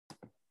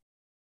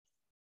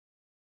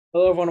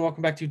Hello, everyone.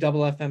 Welcome back to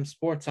Double FM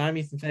Sports. I'm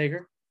Ethan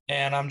Fager.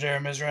 And I'm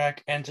Jared Mizrak.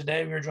 And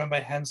today we are joined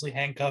by Hensley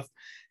Hancuff,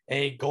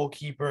 a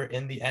goalkeeper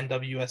in the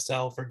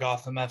NWSL for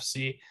Gotham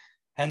FC.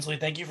 Hensley,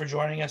 thank you for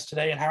joining us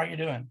today. And how are you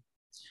doing?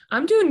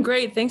 I'm doing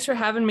great. Thanks for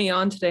having me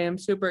on today. I'm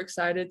super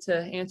excited to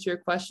answer your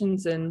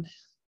questions and,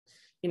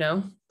 you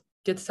know,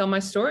 get to tell my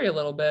story a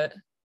little bit.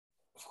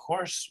 Of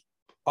course.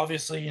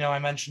 Obviously, I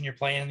mentioned you're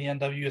playing in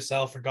the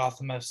NWSL for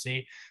Gotham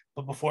FC.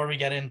 But before we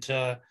get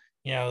into,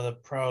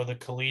 the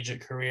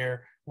collegiate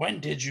career, when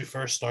did you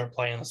first start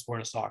playing the sport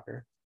of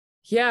soccer?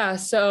 Yeah,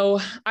 so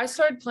I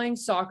started playing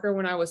soccer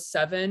when I was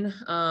 7.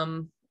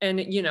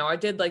 I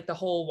did like the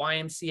whole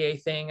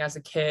YMCA thing as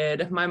a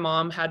kid. My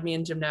mom had me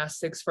in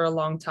gymnastics for a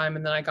long time,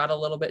 and then I got a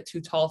little bit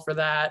too tall for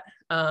that.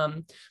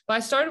 But I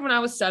started when I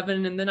was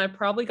 7, and then I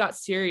probably got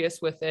serious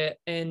with it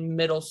in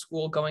middle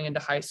school. Going into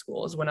high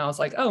school is when I was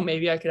like, oh,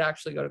 maybe I could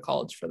actually go to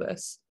college for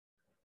this.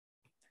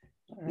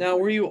 Now,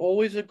 were you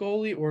always a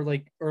goalie, or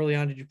like early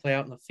on, did you play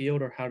out in the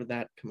field, or how did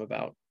that come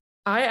about?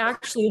 I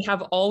actually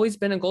have always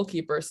been a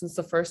goalkeeper since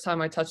the first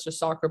time I touched a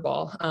soccer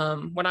ball.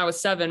 When I was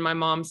 7, my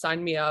mom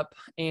signed me up,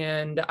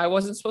 and I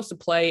wasn't supposed to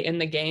play in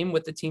the game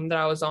with the team that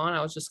I was on.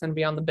 I was just going to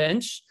be on the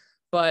bench.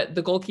 But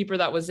the goalkeeper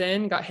that was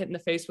in got hit in the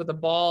face with a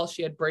ball.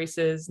 She had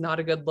braces, not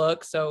a good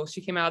look. So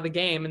she came out of the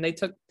game, and they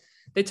took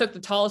the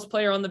tallest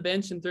player on the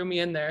bench and threw me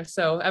in there.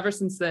 So ever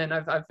since then,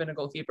 I've been a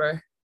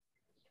goalkeeper.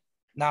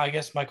 Now, I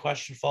guess my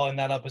question following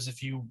that up is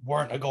if you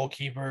weren't a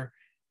goalkeeper,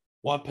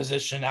 what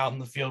position out in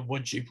the field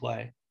would you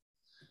play?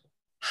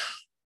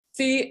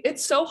 See,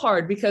 it's so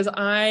hard because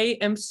I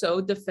am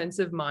so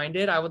defensive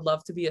minded. I would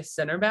love to be a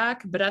center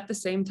back, but at the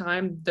same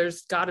time,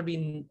 there's got to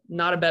be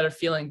not a better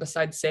feeling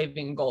besides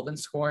saving a goal than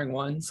scoring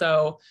one.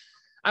 So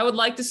I would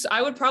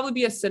probably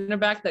be a center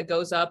back that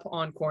goes up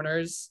on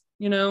corners.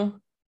 All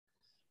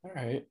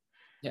right.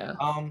 Yeah.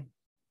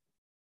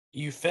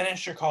 You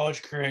finished your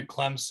college career at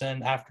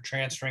Clemson after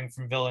transferring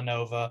from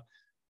Villanova.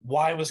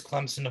 Why was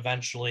Clemson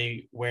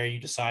eventually where you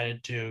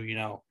decided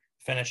to,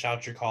 finish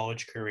out your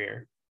college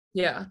career?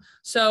 Yeah.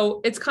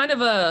 So it's kind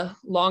of a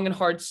long and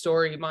hard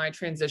story, my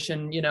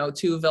transition,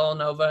 to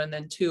Villanova and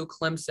then to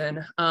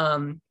Clemson.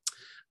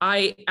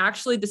 I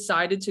actually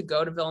decided to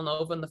go to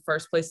Villanova in the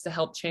first place to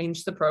help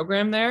change the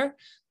program there.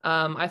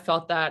 I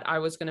felt that I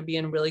was going to be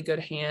in really good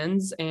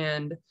hands,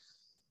 and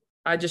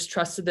I just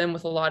trusted them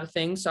with a lot of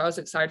things. So I was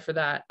excited for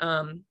that.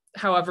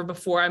 However,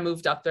 before I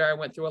moved up there, I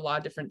went through a lot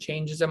of different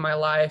changes in my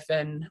life.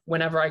 And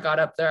whenever I got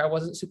up there, I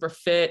wasn't super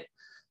fit.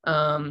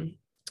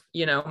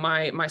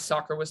 My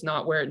soccer was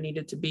not where it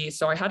needed to be.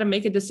 So I had to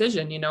make a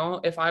decision,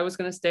 if I was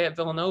going to stay at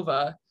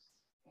Villanova,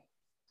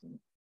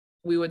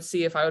 we would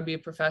see if I would be a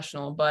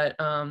professional. But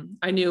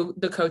I knew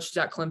the coaches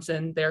at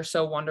Clemson, they're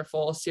so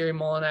wonderful. Siri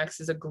Molinex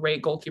is a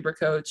great goalkeeper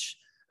coach.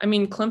 I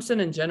mean, Clemson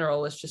in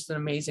general is just an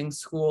amazing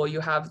school. You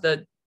have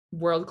the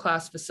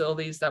world-class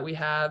facilities that we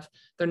have.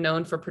 They're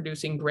known for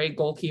producing great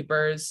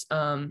goalkeepers.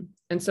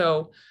 And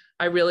so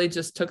I really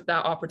just took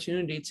that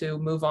opportunity to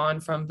move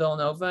on from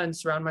Villanova and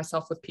surround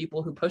myself with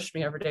people who pushed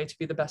me every day to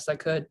be the best I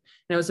could. And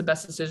it was the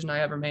best decision I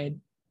ever made.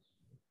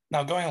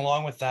 Now, going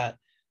along with that,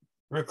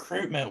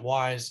 recruitment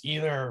wise,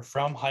 either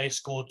from high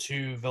school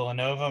to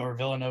Villanova or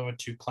Villanova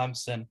to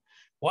Clemson,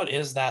 what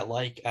is that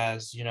like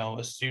as,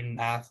 a student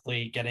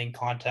athlete getting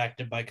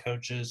contacted by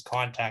coaches,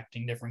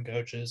 contacting different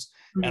coaches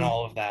and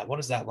all of that? What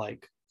is that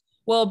like?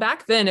 Well,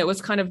 back then it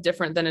was kind of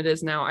different than it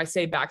is now. I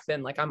say back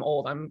then, like I'm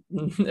old.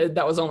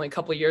 That was only a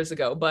couple of years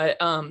ago, but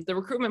the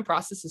recruitment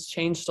process has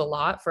changed a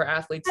lot for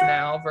athletes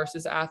now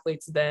versus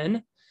athletes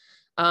then.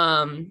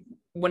 I'm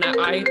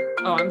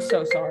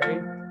so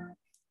sorry.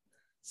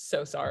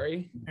 So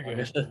sorry.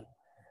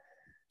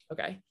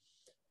 Okay.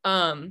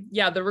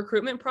 The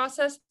recruitment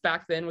process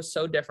back then was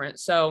so different.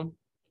 So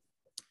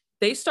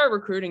they start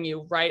recruiting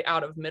you right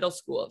out of middle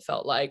school, it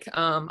felt like.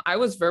 I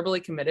was verbally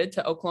committed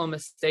to Oklahoma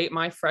State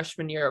my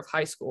freshman year of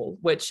high school,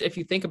 which if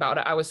you think about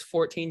it, I was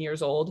 14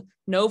 years old.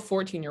 No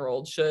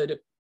 14-year-old should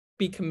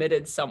be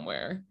committed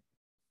somewhere,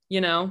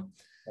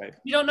 Right.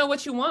 You don't know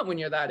what you want when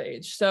you're that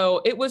age.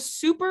 So it was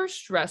super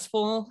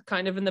stressful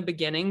kind of in the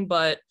beginning,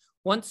 but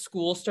once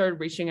school started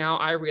reaching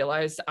out, I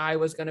realized I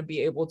was going to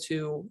be able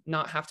to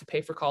not have to pay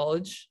for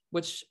college,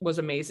 which was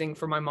amazing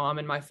for my mom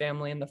and my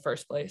family in the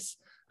first place.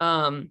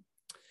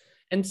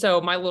 And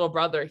so my little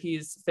brother,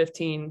 he's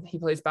 15, he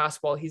plays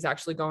basketball. He's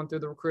actually going through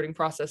the recruiting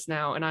process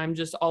now. And I'm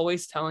just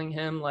always telling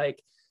him,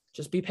 like,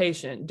 just be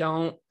patient.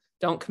 Don't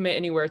commit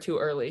anywhere too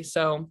early.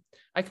 So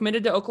I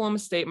committed to Oklahoma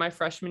State my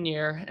freshman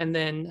year, and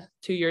then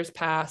 2 years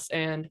pass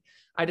and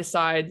I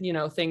decide,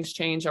 things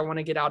change. I want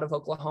to get out of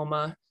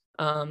Oklahoma.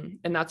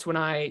 And that's when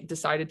I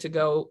decided to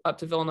go up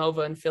to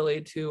Villanova and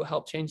Philly to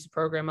help change the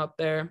program up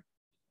there.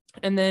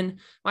 And then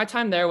my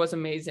time there was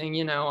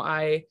amazing.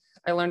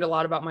 I learned a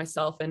lot about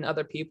myself and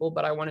other people,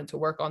 but I wanted to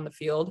work on the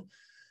field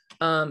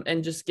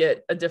and just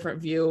get a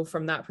different view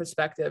from that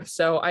perspective.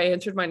 So I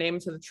entered my name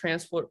into the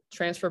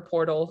transfer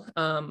portal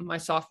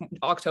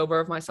October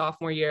of my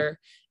sophomore year.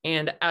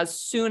 And as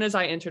soon as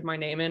I entered my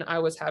name in, I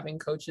was having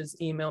coaches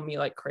email me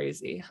like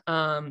crazy.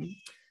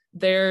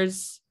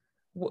 There's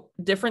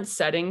different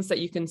settings that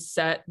you can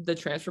set the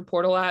transfer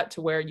portal at,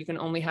 to where you can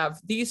only have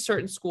these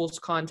certain schools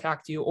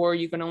contact you, or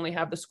you can only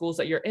have the schools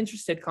that you're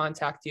interested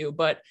contact you.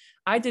 But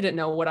I didn't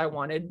know what I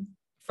wanted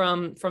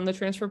from the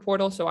transfer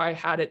portal, so I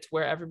had it to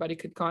where everybody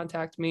could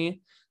contact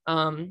me.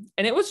 And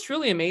it was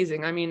truly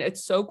amazing. I mean,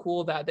 it's so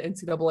cool that the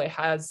NCAA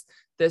has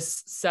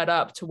this set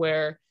up to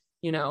where,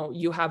 you know,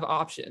 you have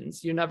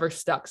options, you're never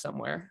stuck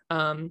somewhere.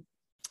 And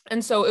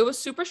so it was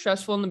super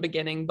stressful in the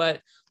beginning, but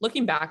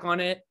looking back on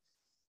it,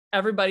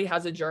 everybody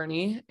has a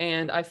journey.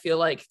 And I feel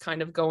like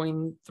kind of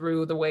going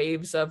through the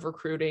waves of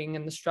recruiting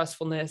and the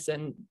stressfulness,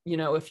 and, you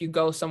know, if you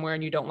go somewhere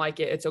and you don't like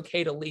it, it's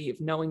okay to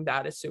leave. Knowing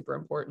that is super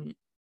important.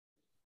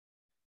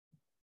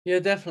 Yeah,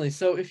 definitely.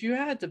 So if you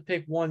had to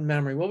pick one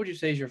memory, what would you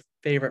say is your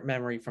favorite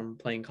memory from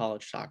playing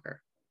college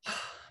soccer?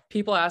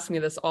 People ask me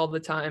this all the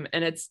time,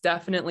 and it's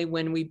definitely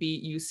when we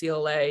beat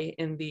UCLA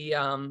in the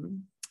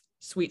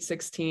Sweet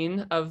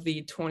 16 of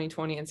the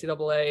 2020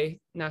 NCAA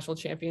National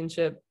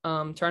Championship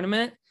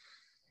tournament.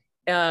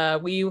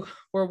 We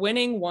were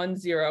winning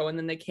 1-0, and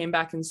then they came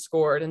back and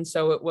scored. And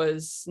so it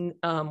was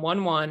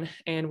 1-1,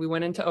 and we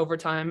went into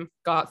overtime,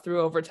 got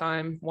through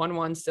overtime,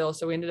 1-1 still.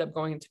 So we ended up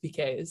going into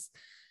PKs.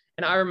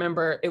 And I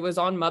remember it was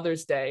on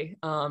Mother's Day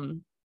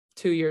 2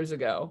 years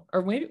ago,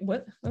 or maybe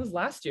that was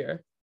last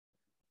year.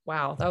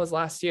 Wow, that was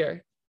last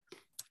year.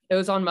 It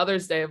was on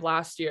Mother's Day of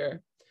last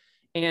year.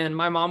 And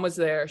my mom was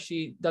there.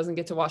 She doesn't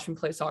get to watch me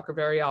play soccer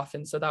very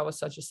often, so that was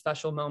such a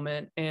special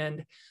moment.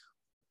 And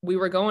we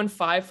were going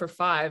 5 for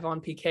 5 on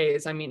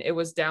PKs. I mean, it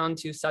was down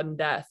to sudden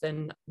death.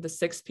 And the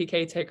 6th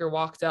PK taker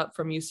walked up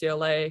from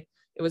UCLA.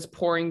 It was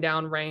pouring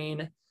down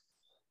rain.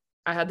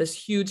 I had this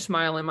huge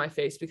smile in my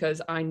face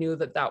because I knew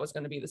that that was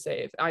going to be the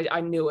save.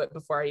 I knew it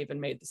before I even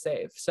made the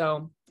save.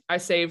 So I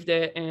saved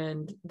it,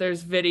 and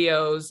there's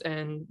videos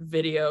and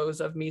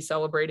videos of me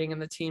celebrating and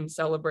the team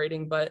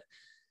celebrating, but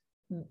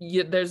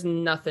there's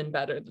nothing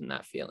better than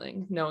that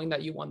feeling, knowing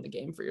that you won the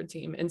game for your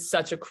team in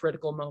such a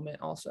critical moment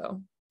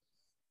also.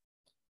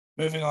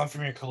 Moving on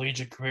from your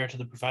collegiate career to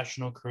the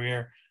professional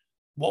career,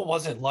 what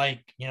was it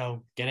like, you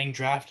know, getting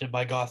drafted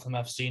by Gotham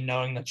FC,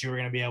 knowing that you were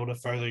going to be able to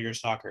further your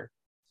soccer?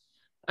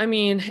 I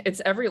mean,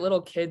 it's every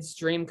little kid's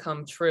dream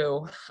come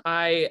true.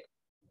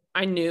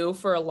 I knew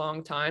for a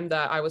long time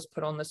that I was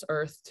put on this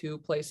earth to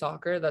play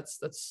soccer.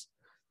 That's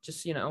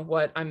just, you know,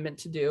 what I'm meant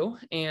to do.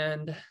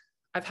 And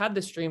I've had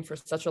this dream for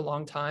such a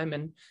long time,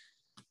 and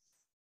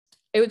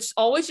it's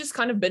always just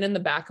kind of been in the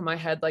back of my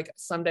head, like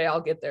someday I'll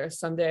get there,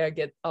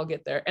 someday I'll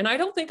get there. And I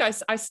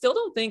still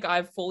don't think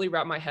I've fully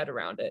wrapped my head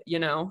around it, you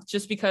know,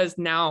 just because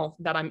now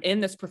that I'm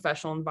in this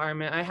professional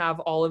environment, I have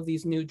all of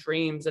these new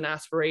dreams and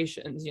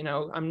aspirations. You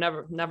know, I'm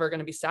never going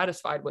to be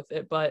satisfied with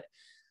it. But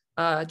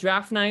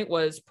draft night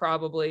was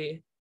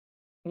probably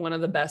one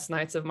of the best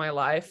nights of my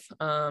life.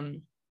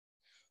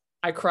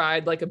 I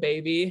cried like a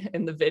baby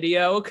in the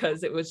video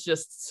because it was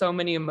just so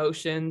many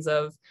emotions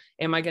of,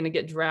 am I going to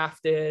get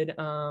drafted?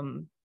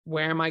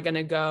 Where am I going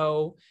to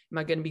go? Am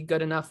I going to be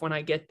good enough when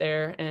I get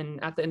there?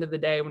 And at the end of the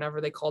day,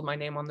 whenever they called my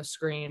name on the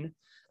screen,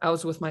 I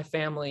was with my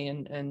family,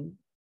 and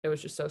it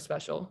was just so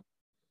special.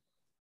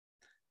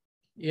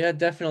 Yeah,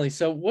 definitely.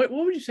 So what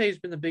would you say has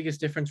been the biggest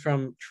difference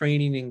from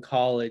training in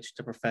college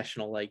to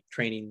professional, like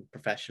training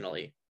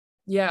professionally?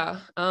 Yeah,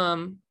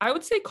 I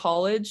would say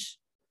college,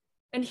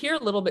 and here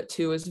a little bit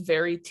too, is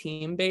very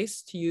team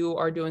based. You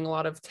are doing a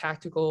lot of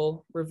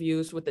tactical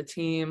reviews with the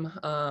team.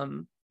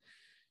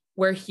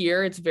 Where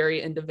here it's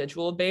very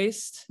individual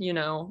based. You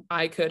know,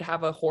 I could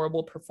have a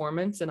horrible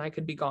performance and I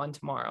could be gone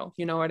tomorrow.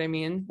 You know what I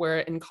mean? Where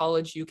in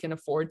college you can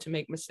afford to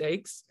make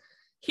mistakes.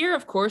 Here,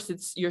 of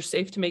course, you're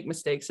safe to make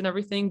mistakes and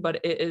everything,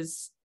 but it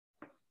is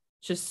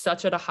just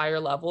such at a higher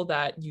level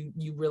that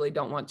you really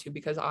don't want to,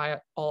 because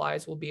all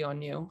eyes will be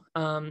on you.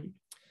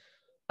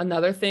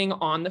 Another thing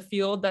on the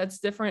field that's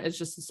different is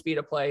just the speed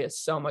of play is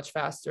so much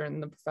faster in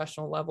the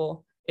professional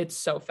level. It's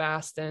so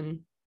fast,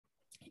 and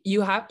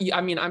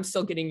I mean, I'm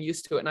still getting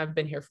used to it, and I've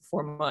been here for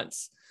 4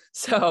 months.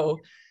 So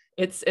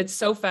it's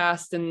so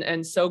fast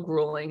and so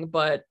grueling.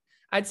 But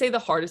I'd say the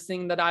hardest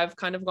thing that I've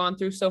kind of gone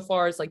through so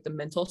far is like the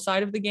mental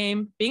side of the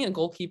game. Being a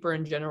goalkeeper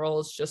in general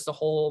is just a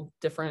whole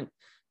different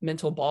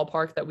mental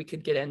ballpark that we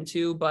could get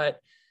into. But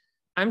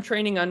I'm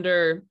training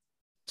under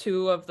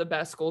 2 of the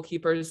best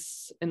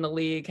goalkeepers in the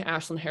league,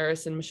 Ashlyn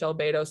Harris and Michelle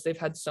Betos. They've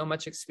had so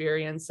much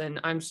experience, and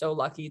I'm so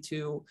lucky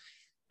to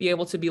be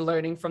able to be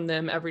learning from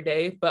them every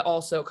day, but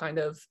also kind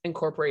of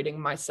incorporating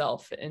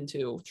myself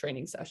into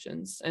training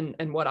sessions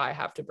and what I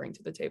have to bring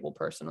to the table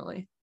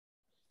personally.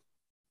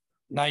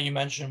 Now, you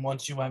mentioned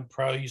once you went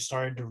pro, you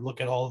started to look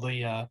at all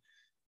the,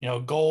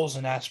 goals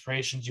and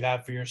aspirations you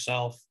have for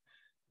yourself.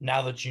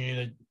 Now that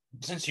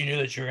since you knew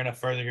that you were going to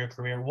further your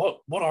career, what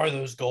are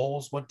those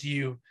goals? What do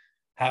you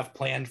have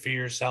planned for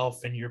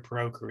yourself in your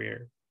pro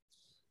career?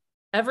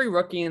 Every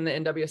rookie in the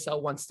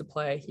NWSL wants to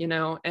play, you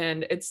know,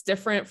 and it's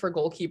different for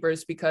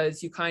goalkeepers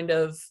because you kind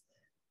of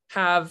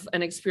have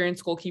an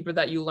experienced goalkeeper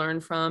that you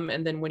learn from.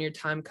 And then when your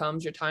time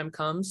comes.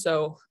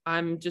 So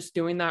I'm just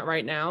doing that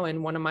right now.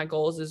 And one of my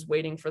goals is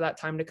waiting for that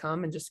time to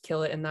come and just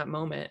kill it in that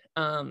moment.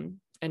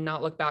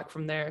 not look back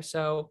from there.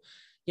 So,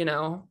 you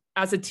know,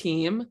 as a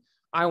team,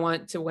 I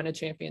want to win a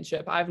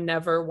championship. I've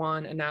never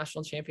won a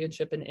national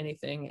championship in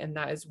anything. And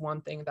that is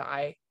one thing that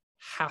I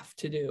have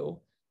to do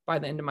by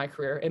the end of my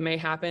career. It may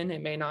happen,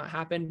 it may not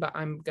happen, but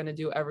I'm going to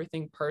do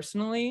everything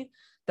personally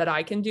that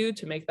I can do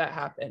to make that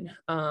happen.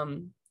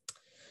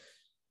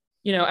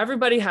 You know,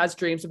 everybody has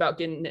dreams about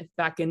getting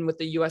back in with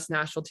the U.S.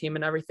 national team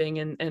and everything.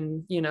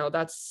 And, you know,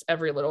 that's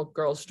every little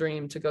girl's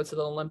dream, to go to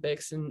the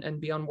Olympics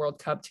and be on World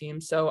Cup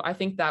teams. So I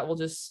think that will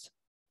just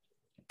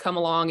come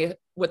along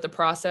with the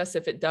process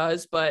if it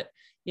does. But,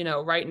 you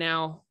know, right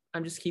now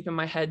I'm just keeping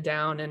my head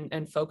down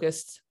and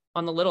focused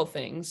on the little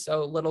things.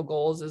 So little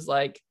goals is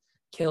like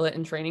kill it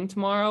in training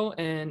tomorrow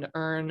and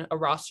earn a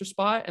roster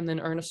spot and then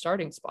earn a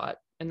starting spot.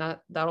 And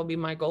that'll be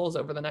my goals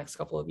over the next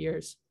couple of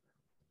years.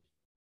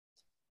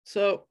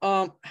 So,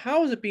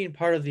 how is it being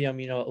part of the,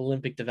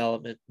 Olympic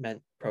development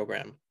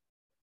program?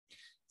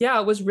 Yeah,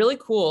 it was really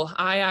cool.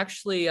 I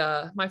actually,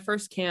 my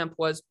first camp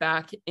was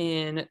back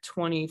in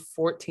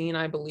 2014,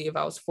 I believe.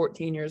 I was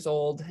 14 years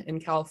old in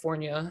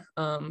California,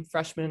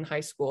 freshman in high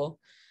school.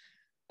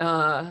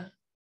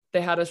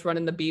 They had us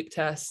running the beep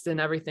test and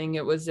everything.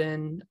 It was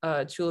in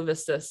Chula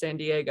Vista, San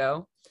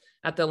Diego,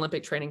 at the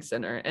Olympic Training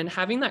Center. And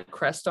having that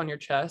crest on your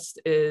chest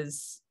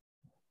is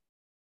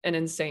an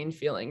insane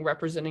feeling,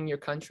 representing your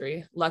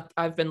country.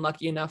 I've been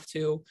lucky enough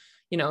to,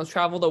 you know,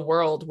 travel the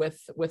world with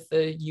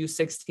the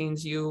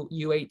U16s,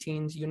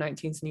 U18s,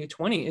 U19s, and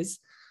U20s.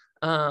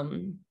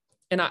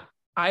 And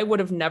I would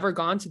have never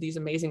gone to these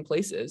amazing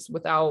places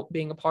without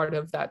being a part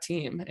of that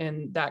team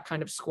and that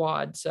kind of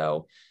squad.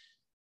 So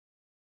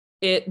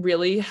it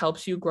really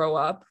helps you grow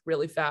up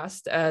really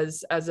fast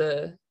as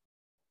a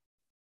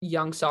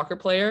young soccer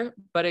player,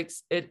 but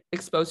it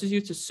exposes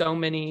you to so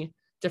many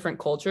different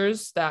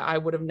cultures that I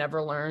would have never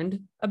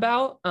learned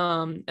about.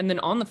 And then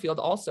on the field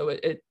also,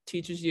 it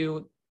teaches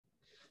you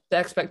the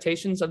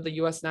expectations of the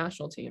U.S.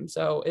 national team.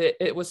 So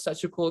it was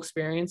such a cool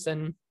experience.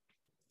 And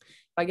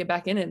if I get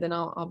back in it, then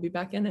I'll be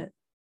back in it.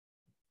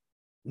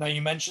 Now,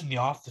 you mentioned the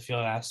off the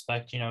field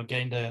aspect, you know,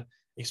 getting to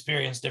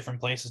experience different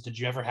places. Did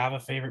you ever have a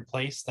favorite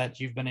place that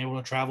you've been able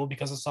to travel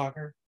because of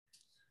soccer?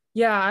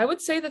 Yeah, I would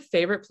say the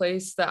favorite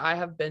place that I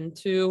have been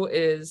to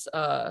is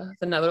the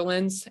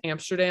Netherlands,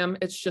 Amsterdam.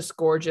 It's just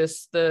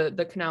gorgeous.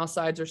 The canal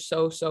sides are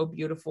so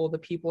beautiful. The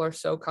people are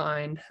so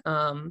kind.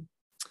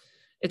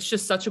 It's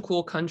just such a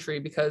cool country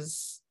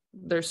because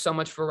there's so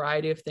much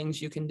variety of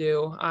things you can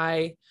do.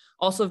 I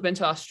also have been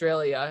to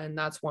Australia, and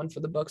that's one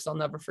for the books. I'll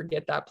never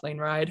forget that plane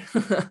ride.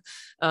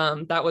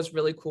 That was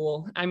really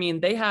cool. I mean,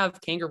 they have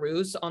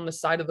kangaroos on the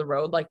side of the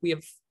road. Like we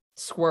have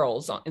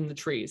squirrels in the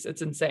trees.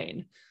 It's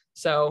insane.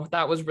 So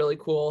that was really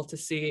cool to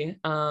see.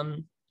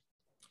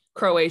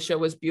 Croatia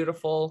was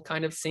beautiful,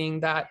 kind of seeing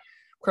that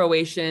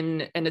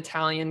Croatian and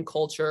Italian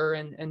culture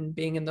and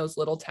being in those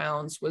little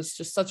towns was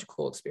just such a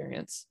cool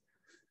experience.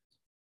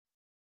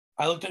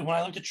 When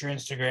I looked at your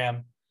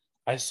Instagram,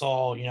 I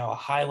saw, you know, a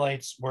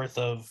highlights worth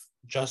of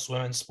Just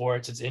Women's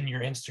Sports. It's in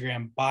your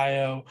Instagram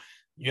bio.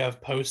 You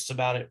have posts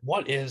about it.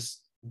 What is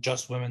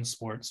Just Women's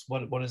Sports?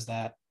 What is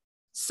that?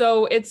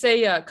 So it's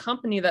a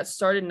company that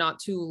started not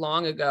too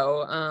long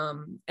ago,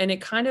 and it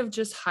kind of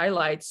just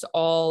highlights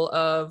all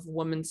of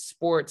women's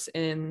sports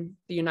in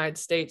the United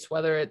States,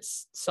 whether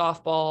it's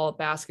softball,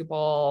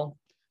 basketball,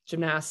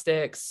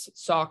 gymnastics,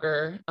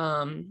 soccer,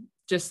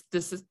 just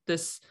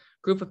this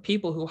group of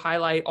people who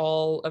highlight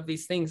all of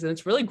these things. And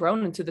it's really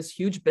grown into this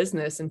huge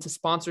business, into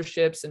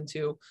sponsorships,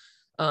 into,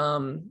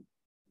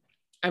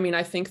 I mean,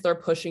 I think they're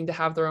pushing to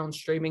have their own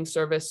streaming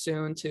service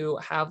soon, to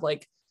have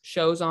like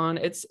shows on.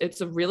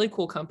 It's a really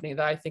cool company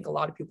that I think a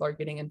lot of people are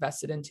getting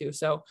invested into.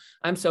 So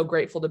I'm so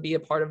grateful to be a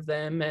part of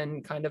them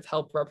and kind of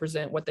help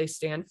represent what they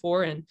stand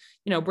for and,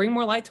 you know, bring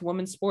more light to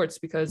women's sports,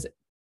 because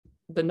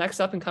the next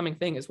up and coming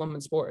thing is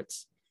women's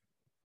sports.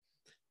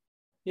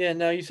 Yeah.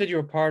 Now you said you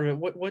were part of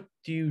it. What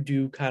do you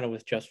do kind of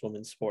with Just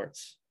Women's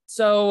Sports?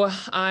 So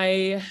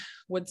I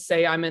would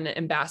say I'm an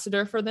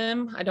ambassador for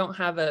them. I don't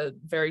have a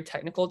very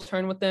technical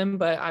term with them,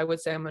 but I would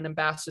say I'm an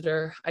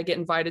ambassador. I get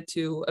invited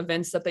to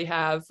events that they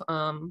have,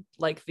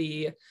 like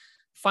the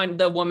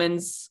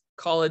women's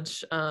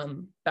college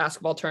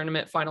basketball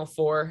tournament Final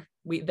Four.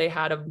 They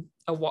had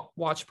a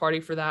watch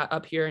party for that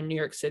up here in New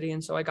York City,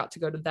 and so I got to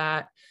go to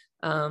that.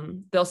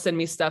 They'll send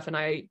me stuff and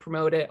I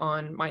promote it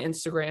on my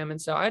Instagram, and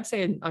so I'd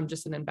say I'm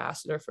just an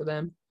ambassador for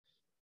them.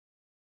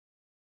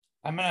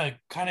 I'm going to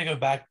kind of go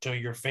back to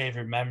your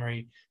favorite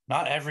memory.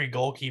 Not every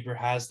goalkeeper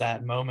has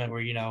that moment where,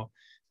 you know,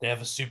 they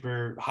have a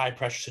super high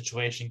pressure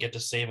situation, get to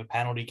save a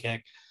penalty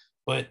kick,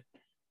 but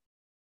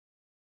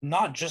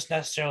not just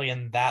necessarily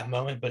in that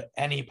moment, but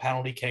any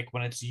penalty kick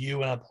when it's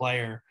you and a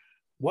player.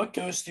 What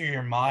goes through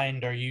your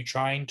mind? Are you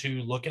trying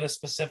to look at a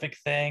specific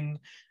thing?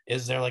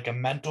 Is there like a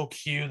mental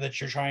cue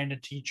that you're trying to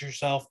teach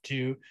yourself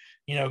to,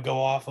 you know, go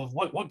off of?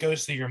 What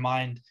goes through your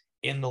mind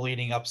in the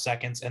leading up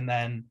seconds and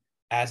then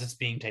as it's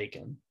being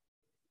taken?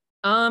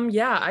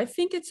 Yeah, I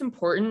think it's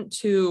important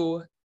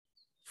to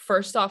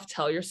first off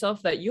tell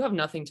yourself that you have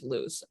nothing to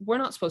lose. We're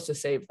not supposed to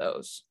save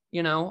those,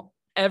 you know,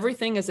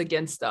 everything is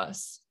against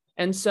us.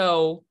 And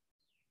so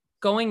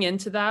going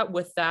into that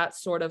with that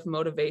sort of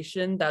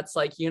motivation, that's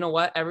like, you know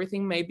what,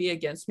 everything may be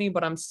against me,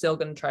 but I'm still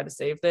going to try to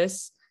save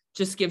this,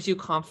 just gives you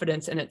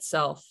confidence in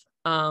itself.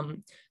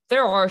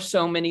 There are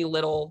so many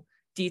little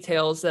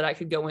details that I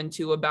could go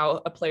into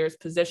about a player's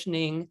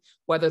positioning,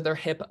 whether their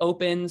hip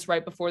opens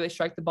right before they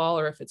strike the ball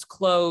or if it's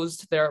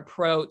closed, their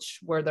approach,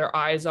 where their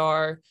eyes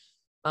are.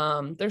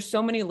 There's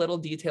so many little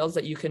details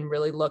that you can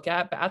really look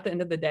at, but at the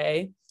end of the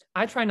day,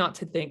 I try not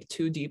to think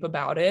too deep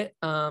about it.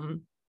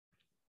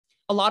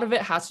 A lot of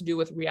it has to do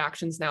with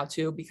reactions now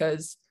too,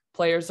 because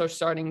players are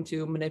starting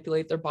to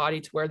manipulate their body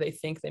to where they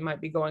think they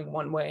might be going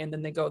one way and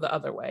then they go the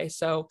other way.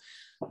 So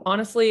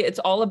honestly, it's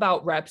all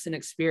about reps and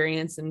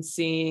experience and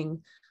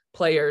seeing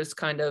players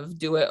kind of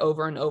do it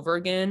over and over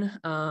again.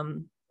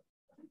 And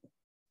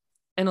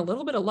a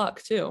little bit of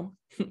luck too,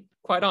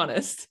 quite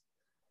honest.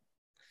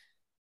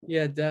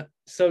 Yeah.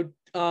 So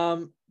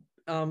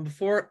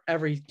before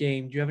every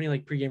game, do you have any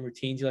like pregame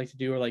routines you like to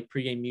do, or like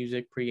pregame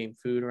music, pregame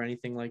food, or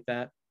anything like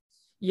that?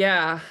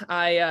 Yeah,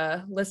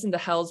 I listen to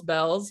Hell's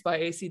Bells by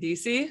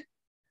AC/DC.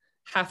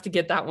 Have to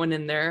get that one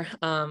in there.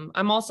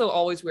 I'm also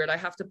always weird. I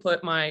have to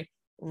put my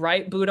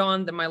right boot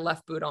on, then my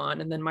left boot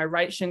on, and then my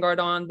right shin guard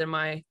on, then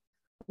my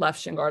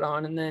left shin guard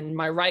on, and then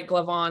my right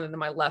glove on, and then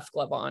my left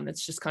glove on.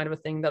 It's just kind of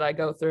a thing that I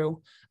go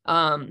through.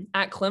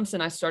 At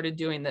Clemson, I started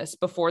doing this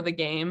before the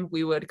game.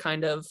 We would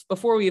kind of,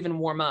 before we even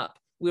warm up,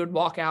 we would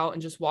walk out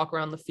and just walk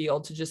around the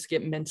field to just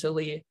get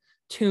mentally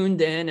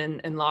tuned in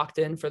and locked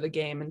in for the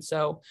game. And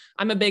so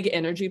I'm a big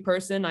energy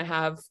person. I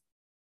have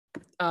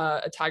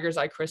a tiger's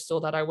eye crystal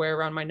that I wear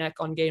around my neck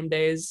on game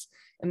days.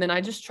 And then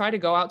I just try to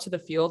go out to the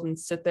field and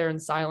sit there in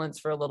silence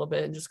for a little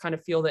bit and just kind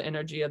of feel the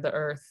energy of the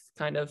earth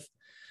kind of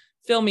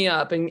fill me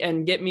up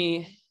and get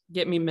me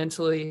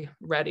mentally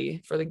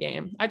ready for the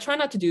game. I try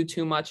not to do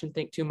too much and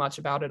think too much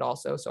about it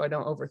also, so I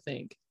don't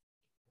overthink.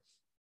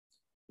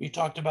 You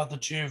talked about the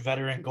two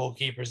veteran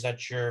goalkeepers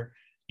that you're,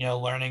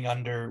 learning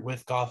under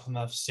with Gotham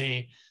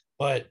FC,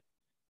 but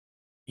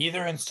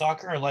either in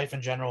soccer or life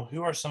in general,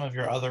 who are some of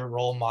your other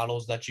role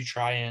models that you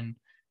try and,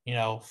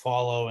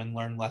 follow and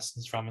learn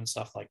lessons from and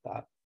stuff like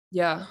that?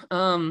 Yeah.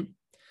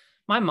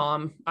 My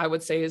mom, I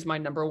would say, is my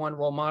number one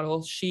role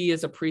model. She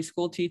is a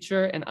preschool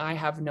teacher, and I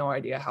have no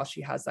idea how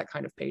she has that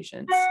kind of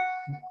patience.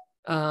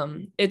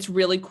 It's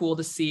really cool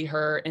to see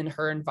her in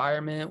her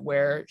environment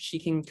where she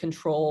can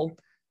control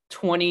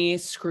 20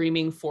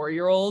 screaming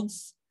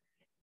 4-year-olds.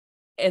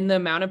 And the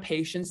amount of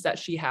patience that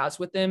she has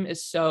with them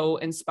is so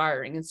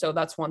inspiring. And so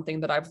that's one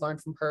thing that I've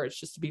learned from her. It's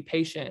just to be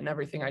patient in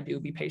everything I do,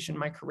 be patient in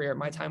my career.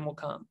 My time will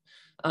come.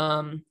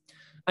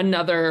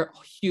 Another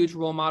huge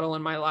role model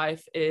in my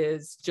life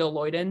is Jill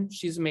Lloyden.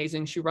 She's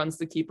amazing. She runs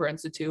the Keeper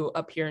Institute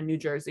up here in New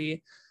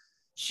Jersey.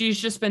 She's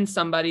just been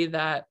somebody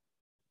that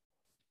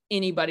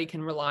anybody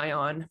can rely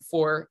on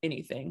for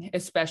anything,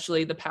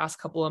 especially the past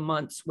couple of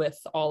months with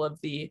all of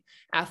the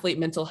athlete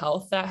mental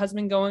health that has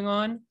been going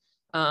on.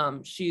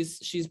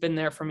 She's been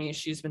there for me.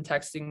 She's been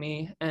texting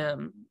me,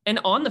 and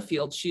on the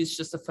field, she's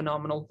just a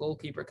phenomenal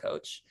goalkeeper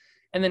coach.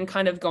 And then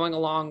kind of going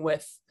along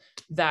with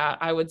that,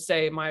 I would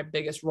say my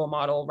biggest role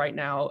model right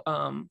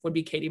now would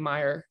be Katie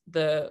Meyer,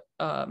 the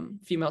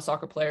female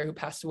soccer player who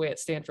passed away at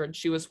Stanford.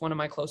 She was one of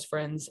my close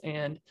friends,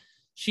 and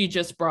she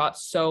just brought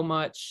so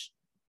much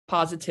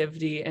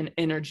positivity and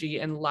energy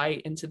and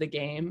light into the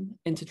game,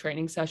 into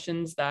training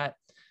sessions that,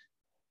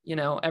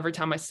 every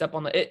time I step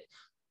on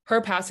her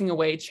passing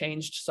away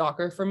changed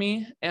soccer for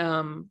me.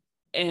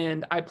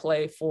 And I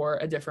play for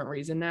a different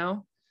reason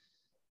now.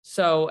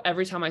 So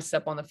every time I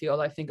step on the field,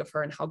 I think of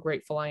her and how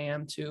grateful I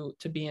am to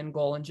be in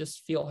goal and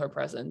just feel her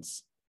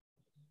presence.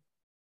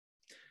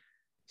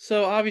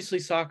 So obviously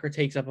soccer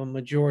takes up a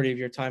majority of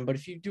your time, but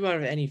if you do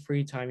have any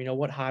free time,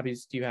 what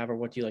hobbies do you have, or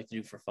what do you like to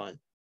do for fun?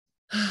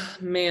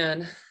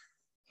 Man,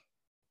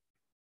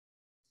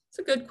 it's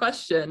a good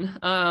question.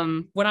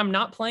 When I'm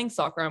not playing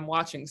soccer, I'm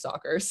watching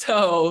soccer.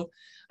 So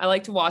I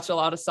like to watch a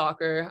lot of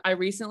soccer. I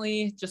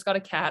recently just got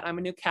a cat. I'm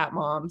a new cat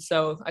mom,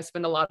 so I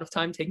spend a lot of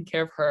time taking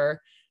care of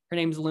her. Her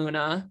name's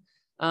Luna.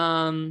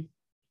 I've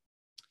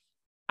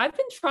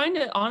been trying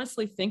to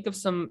honestly think of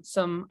some,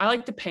 I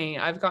like to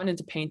paint. I've gotten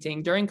into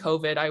painting. During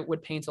COVID, I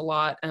would paint a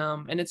lot.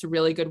 And it's a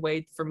really good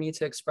way for me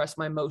to express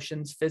my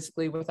emotions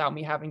physically without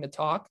me having to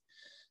talk,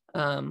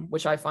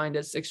 which I find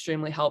is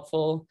extremely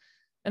helpful.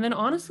 And then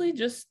honestly,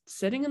 just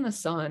sitting in the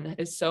sun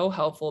is so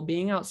helpful.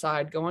 Being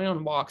outside, going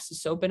on walks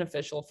is so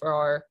beneficial for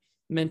our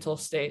mental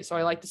state. So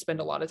I like to spend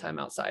a lot of time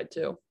outside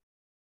too.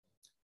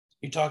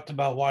 You talked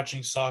about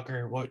watching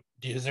soccer.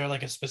 Is there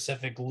like a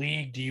specific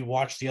league? Do you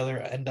watch the other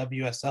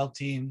NWSL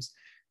teams?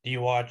 Do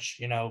you watch,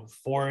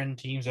 foreign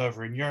teams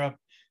over in Europe?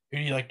 Who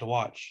do you like to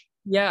watch?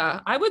 Yeah,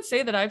 I would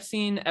say that I've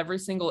seen every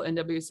single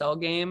NWSL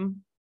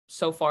game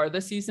so far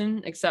this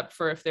season, except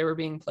for if they were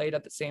being played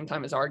at the same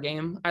time as our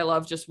game. I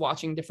love just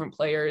watching different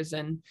players.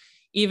 And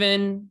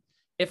even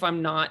if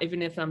I'm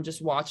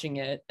just watching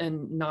it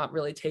and not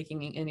really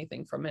taking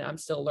anything from it, I'm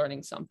still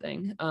learning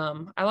something.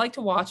 I like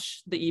to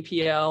watch the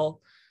EPL,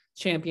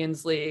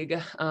 Champions League.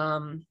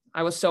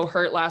 I was so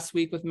hurt last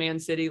week with Man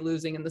City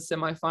losing in the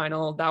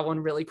semifinal. That one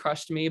really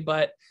crushed me,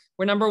 but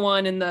we're number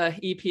 1 in the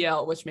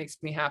EPL, which makes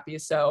me happy.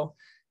 So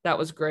that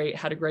was great.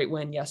 Had a great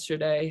win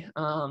yesterday.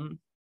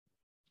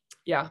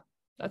 Yeah,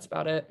 that's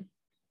about it.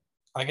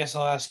 I guess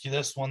I'll ask you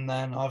this one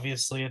then.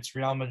 Obviously, it's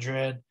Real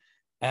Madrid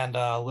and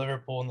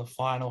Liverpool in the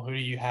final. Who do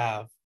you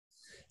have?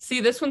 See,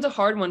 this one's a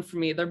hard one for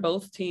me. They're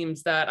both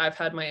teams that I've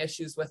had my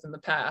issues with in the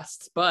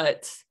past,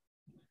 but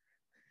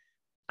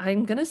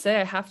I'm going to say I'm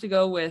going to have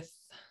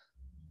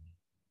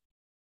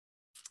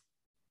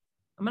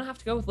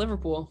to go with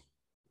Liverpool.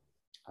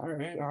 All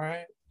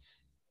right.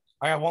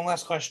 I got one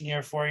last question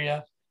here for you.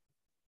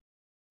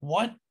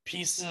 What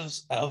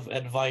pieces of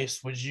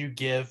advice would you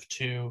give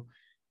to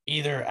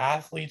either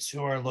athletes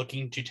who are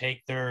looking to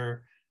take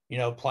their,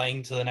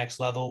 playing to the next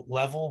level,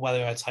 whether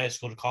that's high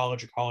school to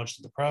college or college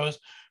to the pros,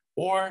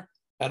 or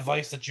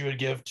advice that you would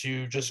give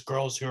to just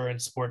girls who are in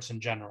sports in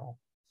general?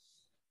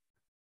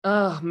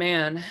 Oh,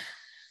 man.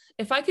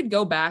 If I could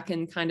go back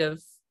and kind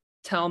of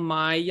tell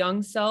my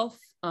young self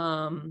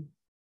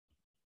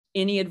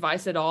any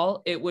advice at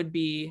all, it would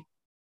be,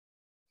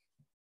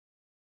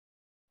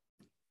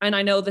 and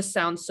I know this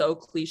sounds so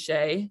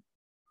cliche,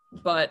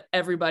 but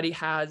everybody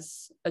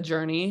has a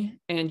journey,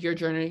 and your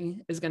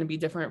journey is going to be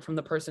different from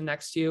the person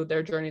next to you.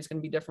 Their journey is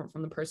going to be different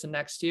from the person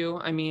next to you.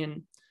 I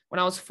mean, when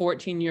I was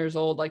 14 years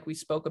old, like we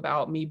spoke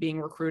about, me being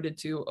recruited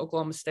to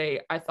Oklahoma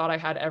State, I thought I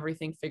had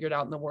everything figured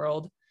out in the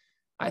world.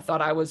 I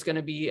thought I was going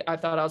to go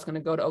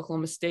to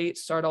Oklahoma State,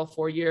 start all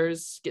 4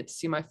 years, get to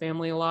see my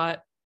family a lot.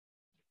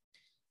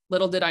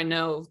 Little did I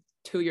know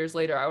 2 years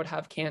later, I would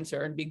have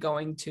cancer and be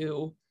going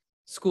to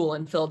school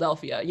in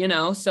Philadelphia,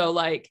 So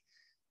like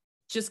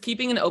just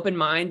keeping an open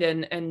mind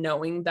and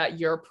knowing that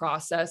your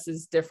process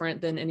is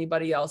different than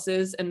anybody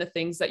else's, and the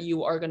things that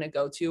you are going to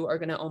go to are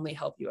going to only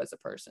help you as a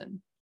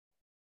person.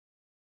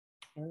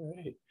 All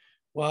right.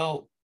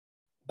 Well,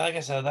 like I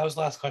said, that was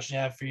the last question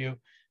I have for you.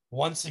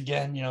 Once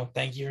again,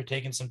 thank you for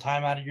taking some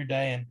time out of your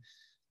day and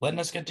letting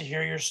us get to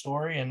hear your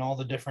story and all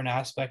the different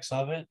aspects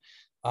of it.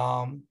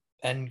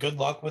 And good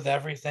luck with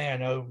everything. I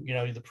know,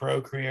 the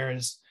pro career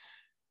is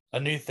a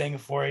new thing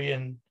for you,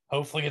 and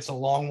hopefully it's a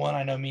long one.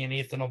 I know me and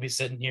Ethan will be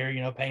sitting here,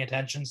 paying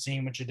attention,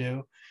 seeing what you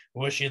do.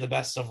 Wish you the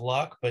best of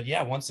luck. But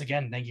yeah, once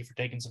again, thank you for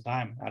taking some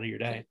time out of your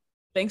day.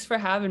 Thanks for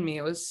having me.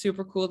 It was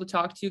super cool to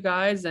talk to you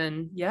guys.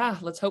 And yeah,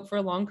 let's hope for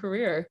a long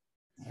career.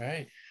 All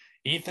right.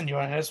 Ethan, do you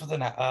want to hit us with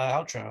an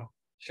outro?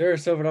 Sure.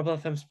 So for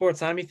FFM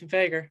Sports, I'm Ethan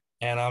Fager.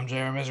 And I'm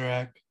Jared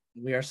Mizrak.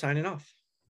 We are signing off.